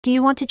Do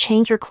you want to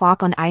change your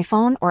clock on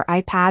iPhone or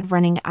iPad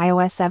running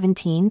iOS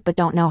 17 but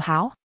don't know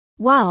how?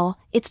 Well,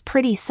 it's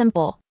pretty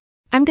simple.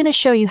 I'm going to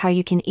show you how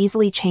you can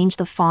easily change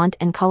the font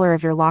and color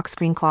of your lock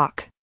screen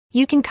clock.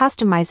 You can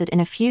customize it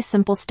in a few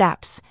simple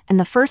steps, and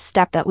the first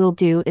step that we'll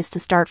do is to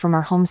start from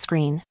our home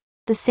screen.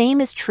 The same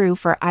is true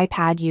for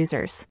iPad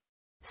users.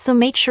 So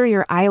make sure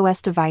your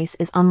iOS device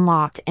is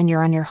unlocked and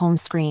you're on your home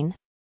screen.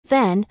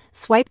 Then,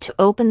 swipe to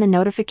open the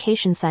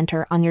notification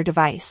center on your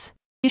device.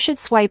 You should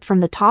swipe from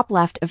the top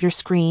left of your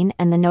screen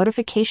and the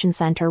notification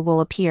center will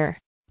appear.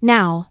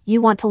 Now,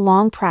 you want to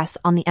long press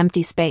on the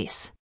empty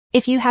space.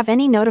 If you have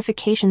any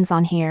notifications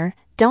on here,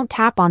 don't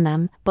tap on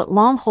them, but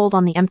long hold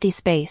on the empty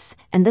space,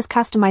 and this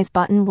customize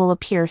button will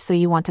appear, so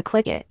you want to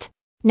click it.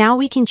 Now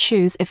we can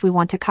choose if we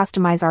want to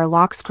customize our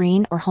lock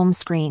screen or home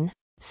screen.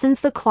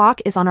 Since the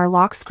clock is on our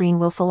lock screen,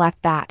 we'll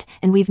select that,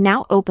 and we've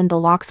now opened the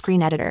lock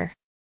screen editor.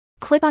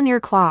 Click on your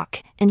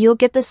clock, and you'll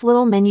get this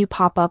little menu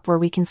pop up where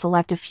we can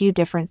select a few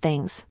different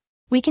things.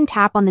 We can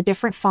tap on the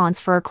different fonts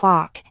for our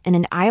clock, and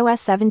in iOS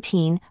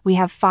 17, we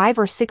have 5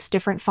 or 6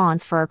 different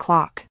fonts for our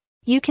clock.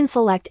 You can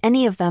select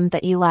any of them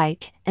that you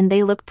like, and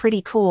they look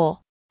pretty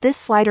cool. This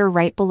slider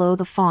right below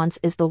the fonts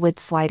is the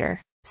width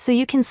slider, so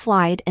you can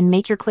slide and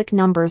make your click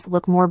numbers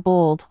look more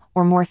bold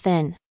or more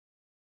thin.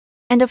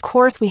 And of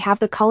course, we have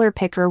the color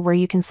picker where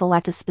you can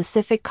select a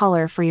specific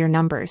color for your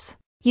numbers.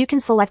 You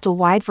can select a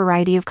wide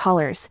variety of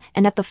colors,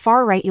 and at the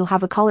far right you'll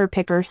have a color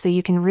picker so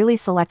you can really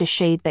select a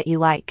shade that you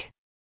like.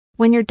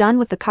 When you're done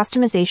with the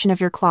customization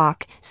of your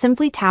clock,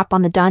 simply tap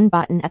on the Done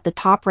button at the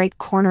top right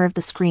corner of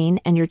the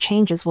screen and your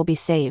changes will be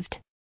saved.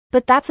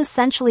 But that's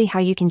essentially how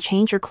you can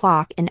change your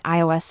clock in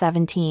iOS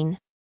 17.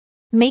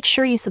 Make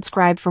sure you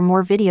subscribe for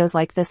more videos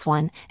like this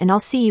one, and I'll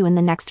see you in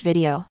the next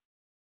video.